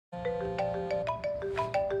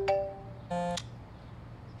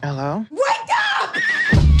Hello? Wake up!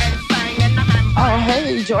 Oh,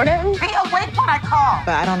 hey, Jordan. Be awake when I call.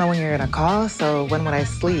 But I don't know when you're gonna call, so when would I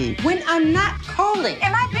sleep? When I'm not calling.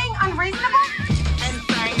 Am I being unreasonable?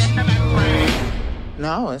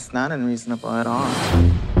 No, it's not unreasonable at all.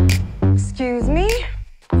 Excuse me?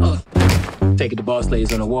 Taking the boss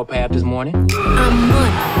ladies on a warpath this morning. I'm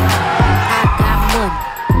money. I got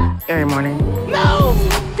money. Every morning. No!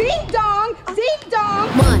 Ding dong! Ding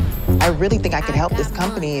dong! Money. I really think I could help this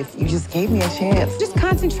company if you just gave me a chance. Just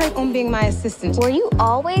concentrate on being my assistant. Were you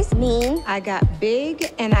always mean? I got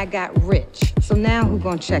big and I got rich. So now who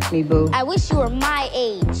gonna check me, boo? I wish you were my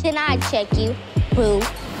age. Then I'd check you, boo.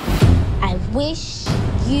 I wish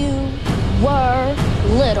you were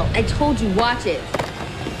little. I told you, watch it.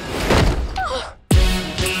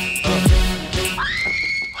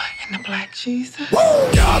 And the black Jesus.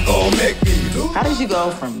 Y'all gon' make me lose. How did you go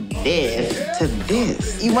from this to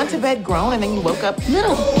this? You went to bed grown and then you woke up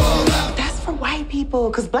little. That's for white people,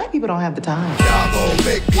 because black people don't have the time. Y'all gon'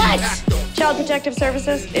 make me What? Child Protective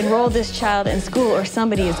Services, enroll this child in school or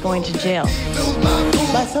somebody is going to jail. lose my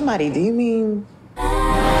cool. By somebody, do you mean...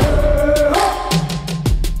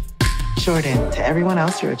 Jordan, to everyone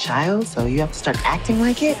else, you're a child, so you have to start acting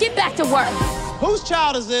like it? Get back to work. Whose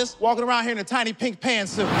child is this walking around here in a tiny pink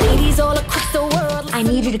pantsuit? Ladies all across the world. I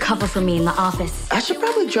need you to cover for me in the office. I should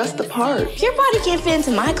probably dress the part. Your body can't fit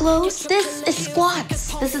into my clothes. This is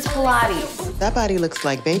squats. This is Pilates. That body looks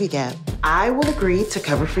like Baby Gap. I will agree to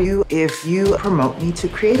cover for you if you promote me to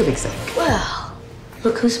creative exec. Well,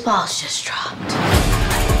 look whose balls just dropped.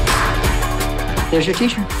 There's your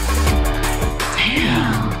t-shirt.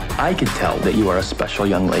 Damn. I could tell that you are a special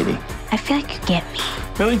young lady. I feel like you get me.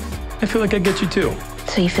 Really? I feel like I get you too.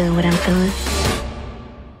 So you feeling what I'm feeling?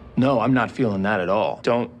 No, I'm not feeling that at all.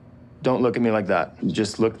 Don't look at me like that.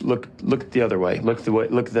 Just look the other way. Look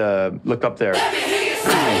up there. Ladies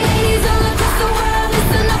all across the world,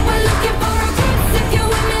 listen up, we're looking for a chance. If you're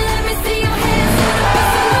with me, let me see your hands.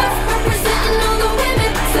 Representing all the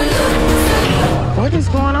women. Salute. What is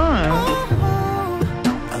going on?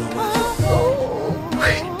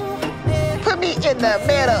 Put me in the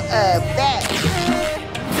middle of that.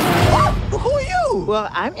 Who are you? Well,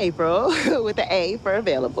 I'm April, with the A for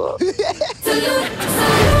available. Think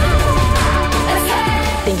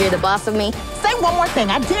you're the boss of me? Say one more thing,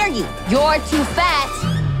 I dare you. You're too fat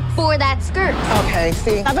for that skirt. Okay,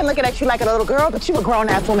 see, I've been looking at you like a little girl, but you a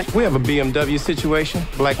grown-ass woman. We have a BMW situation.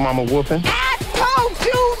 Black mama whooping. I told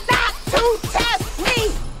you not to test me!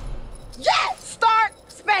 Yes! Start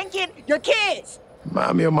spanking your kids!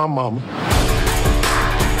 Remind me of my mama.